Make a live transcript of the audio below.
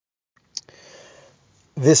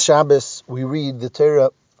This Shabbos, we read the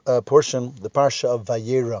Torah portion, the Parsha of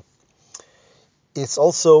Vayeira. It's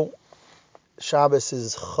also Shabbos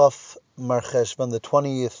is Chaf Mar Cheshvan, the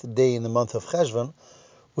 20th day in the month of Cheshvan,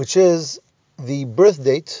 which is the birth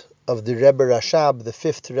date of the Rebbe Rashab, the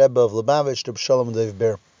 5th Rebbe of Lubavitch, Reb Shalom Dov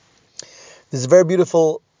Ber. There's a very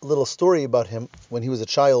beautiful little story about him when he was a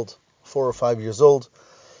child, 4 or 5 years old.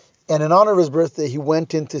 And in honor of his birthday, he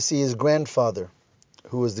went in to see his grandfather,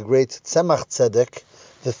 who was the great Tzemach Tzedek,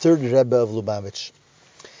 the 3rd Rebbe of Lubavitch.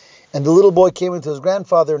 And the little boy came into his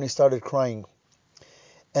grandfather and he started crying.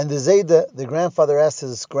 And the Zayda, the grandfather, asked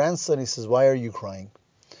his grandson, he says, "Why are you crying?"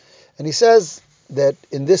 And he says that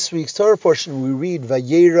in this week's Torah portion we read,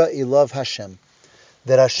 Vayeira ilav Hashem,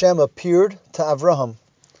 that Hashem appeared to Avraham.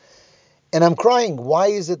 And I'm crying, why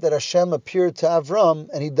is it that Hashem appeared to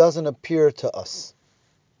Avram and he doesn't appear to us?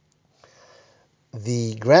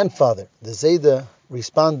 The grandfather, the Zayda,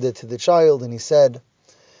 responded to the child and he said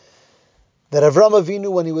that Avram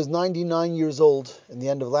Avinu, when he was 99 years old, in the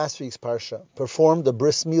end of last week's Parsha, performed a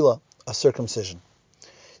bris milah, a circumcision.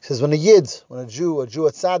 He says when a Yid, a Jew, a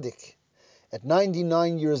tzaddik, at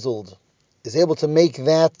 99 years old, is able to make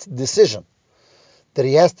that decision, that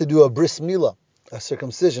he has to do a bris milah, a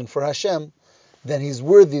circumcision for Hashem, then he's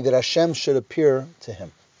worthy that Hashem should appear to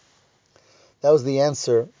him. That was the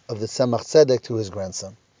answer of the Tzemach Tzedek to his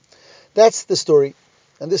grandson. That's the story.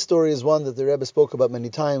 And this story is one that the Rebbe spoke about many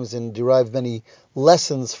times and derived many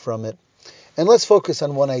lessons from it. And let's focus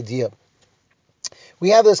on one idea. We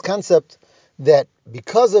have this concept that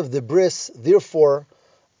because of the bris, therefore,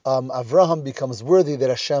 Avraham becomes worthy that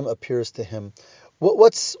Hashem appears to him.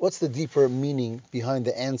 What's the deeper meaning behind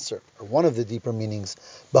the answer, or one of the deeper meanings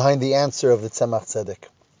behind the answer of the Tzemach Tzedek?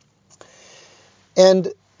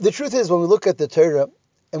 And the truth is, when we look at the Torah,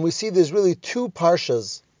 and we see there's really two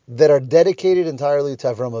parshas that are dedicated entirely to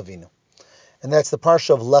Avram Avinu. And that's the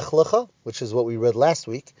Parsha of Lech Lecha, which is what we read last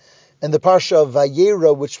week, and the Parsha of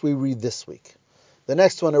Vayeira, which we read this week. The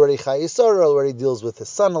next one already, Chayesara, already deals with his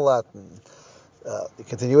son a lot, and the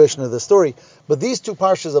continuation of the story. But these two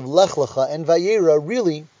Parshas of Lech Lecha and Vayeira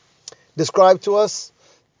really describe to us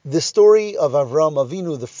the story of Avram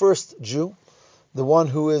Avinu, the first Jew, the one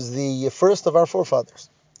who is the first of our forefathers.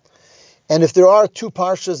 And if there are two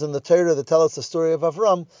parshas in the Torah that tell us the story of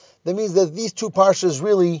Avram, that means that these two parshas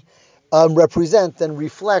really represent and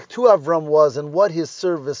reflect who Avram was and what his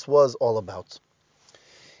service was all about.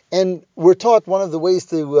 And we're taught one of the ways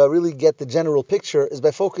to really get the general picture is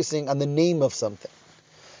by focusing on the name of something.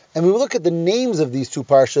 And when we look at the names of these two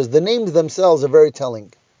parshas, the names themselves are very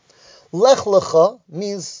telling. Lech Lecha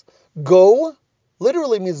means go,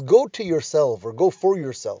 literally means go to yourself or go for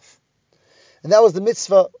yourself. And that was the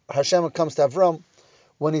mitzvah. Hashem comes to Avram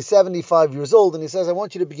when he's 75 years old, and he says, I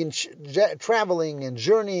want you to begin traveling and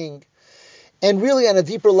journeying. And really, on a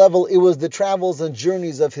deeper level, it was the travels and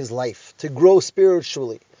journeys of his life, to grow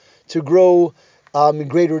spiritually, to grow in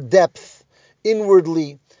greater depth,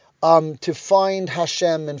 inwardly, to find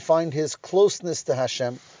Hashem and find his closeness to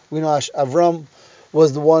Hashem. We know Avram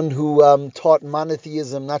was the one who taught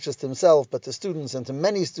monotheism, not just himself, but to students and to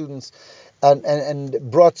many students, and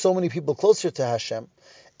brought so many people closer to Hashem.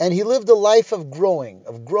 And he lived a life of growing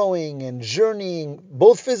and journeying,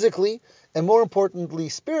 both physically and more importantly,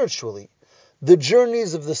 spiritually. The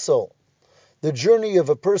journeys of the soul. The journey of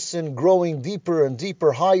a person growing deeper and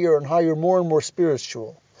deeper, higher and higher, more and more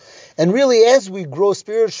spiritual. And really, as we grow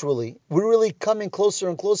spiritually, we're really coming closer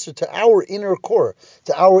and closer to our inner core,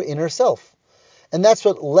 to our inner self. And that's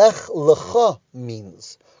what Lech Lecha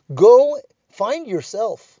means. Go, find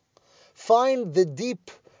yourself. Find the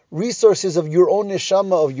deep resources of your own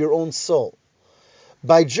neshama, of your own soul.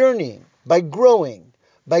 By journeying, by growing,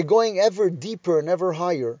 by going ever deeper and ever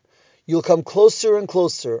higher, you'll come closer and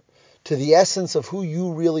closer to the essence of who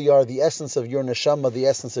you really are, the essence of your neshama, the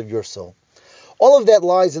essence of your soul. All of that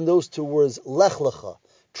lies in those two words, Lech Lecha.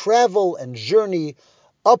 Travel and journey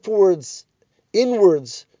upwards,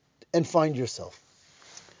 inwards, and find yourself.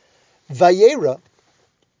 Vayeira,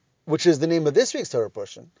 which is the name of this week's Torah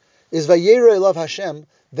portion, is Vayeira ilav Hashem,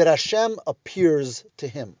 that Hashem appears to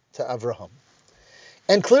him, to Avraham.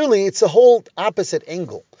 And clearly it's a whole opposite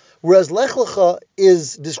angle. Whereas Lech Lecha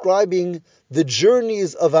is describing the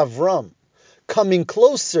journeys of Avram, coming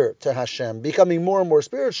closer to Hashem, becoming more and more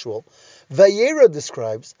spiritual, Vayeira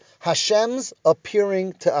describes Hashem's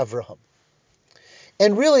appearing to Avraham.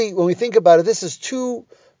 And really, when we think about it, this is two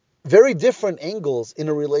very different angles in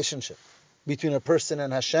a relationship between a person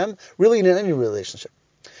and Hashem, really in any relationship.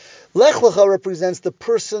 Lech Lecha represents the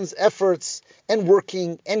person's efforts and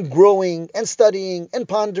working and growing and studying and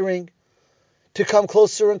pondering to come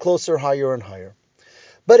closer and closer, higher and higher.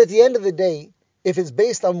 But at the end of the day, if it's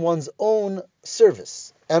based on one's own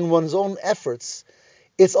service and one's own efforts,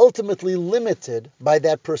 it's ultimately limited by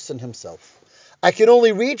that person himself. I can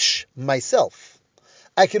only reach myself.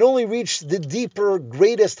 I can only reach the deeper,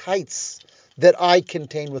 greatest heights that I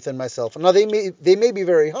contain within myself. Now, they may be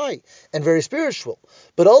very high and very spiritual,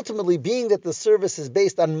 but ultimately, being that the service is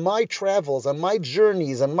based on my travels, on my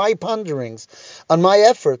journeys, on my ponderings, on my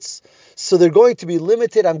efforts, so they're going to be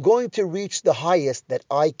limited. I'm going to reach the highest that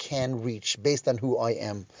I can reach based on who I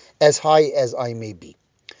am, as high as I may be.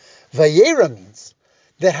 Vayeira means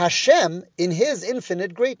that Hashem, in His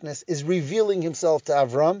infinite greatness, is revealing Himself to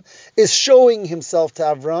Avram, is showing Himself to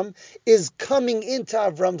Avram, is coming into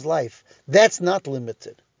Avram's life. That's not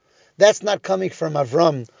limited. That's not coming from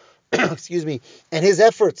Avram, excuse me, and his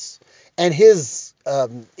efforts and his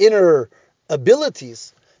inner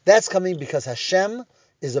abilities. That's coming because Hashem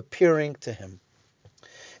is appearing to him.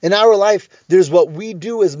 In our life, there's what we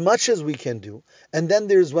do as much as we can do, and then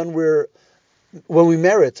there's when we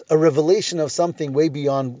merit a revelation of something way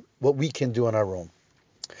beyond what we can do on our own.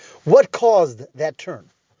 What caused that turn?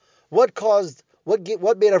 What made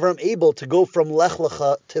Avram able to go from Lech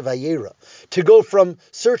Lecha to Vayeira, to go from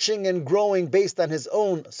searching and growing based on his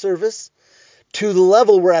own service to the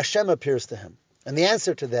level where Hashem appears to him? And the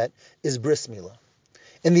answer to that is Bris Milah.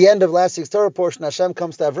 In the end of last week's Torah portion, Hashem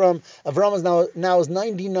comes to Avram. Avram is now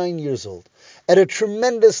 99 years old, at a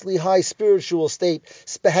tremendously high spiritual state,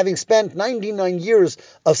 having spent 99 years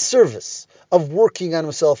of service, of working on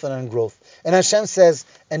himself and on growth. And Hashem says,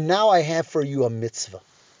 and now I have for you a mitzvah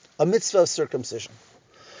of circumcision.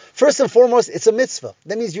 First and foremost, it's a mitzvah.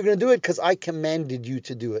 That means you're going to do it because I commanded you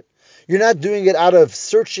to do it. You're not doing it out of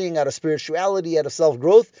searching, out of spirituality, out of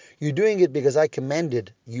self-growth. You're doing it because I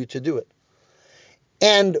commanded you to do it.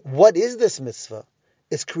 And what is this mitzvah?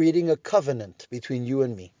 It's creating a covenant between you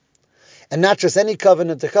and me. And not just any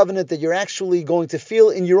covenant, a covenant that you're actually going to feel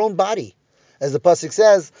in your own body. As the pasuk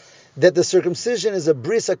says, that the circumcision is a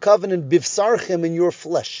bris, a covenant, bivsarchem, in your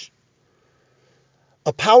flesh.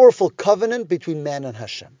 A powerful covenant between man and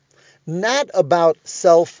Hashem. Not about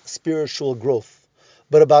self-spiritual growth,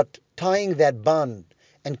 but about tying that bond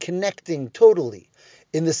and connecting totally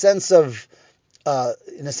in the sense of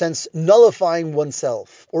nullifying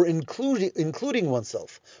oneself or including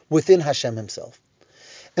oneself within Hashem himself.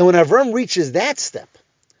 And when Avram reaches that step,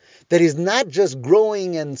 that he's not just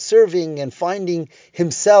growing and serving and finding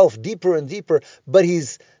himself deeper and deeper, but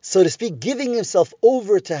he's, so to speak, giving himself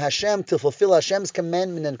over to Hashem to fulfill Hashem's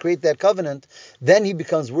commandment and create that covenant, then he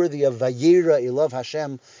becomes worthy of Vayeira, Ilav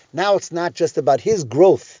Hashem. Now it's not just about his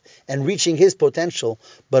growth and reaching his potential,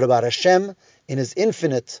 but about Hashem in his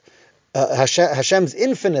infinite, Hashem's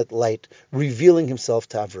infinite light, revealing himself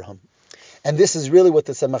to Avraham. And this is really what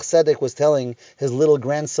the Tzemach Tzedek was telling his little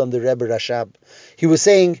grandson, the Rebbe Rashab. He was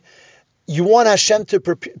saying, you want Hashem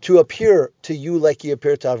to appear to you like he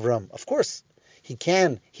appeared to Avram. Of course, he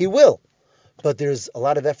can, he will. But there's a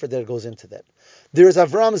lot of effort that goes into that. There's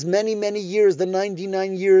Avram's many, many years, the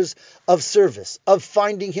 99 years of service, of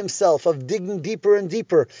finding himself, of digging deeper and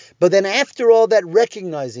deeper. But then after all that,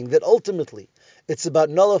 recognizing that ultimately it's about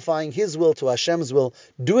nullifying his will to Hashem's will,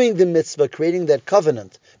 doing the mitzvah, creating that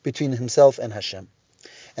covenant between himself and Hashem.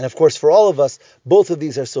 And of course, for all of us, both of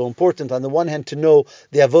these are so important. On the one hand, to know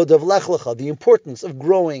the avodah of Lech Lecha, the importance of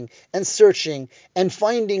growing and searching and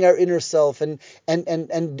finding our inner self and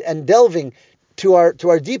delving to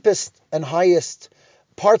our deepest and highest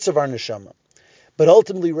parts of our neshama. But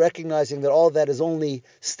ultimately recognizing that all that is only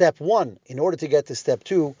step one in order to get to step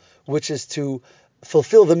two, which is to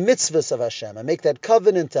fulfill the mitzvahs of Hashem and make that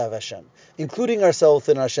covenant of Hashem, including ourselves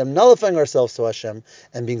in Hashem, nullifying ourselves to Hashem,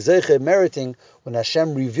 and being zeiche, meriting when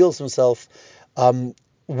Hashem reveals himself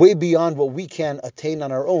way beyond what we can attain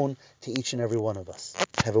on our own to each and every one of us.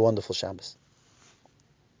 Have a wonderful Shabbos.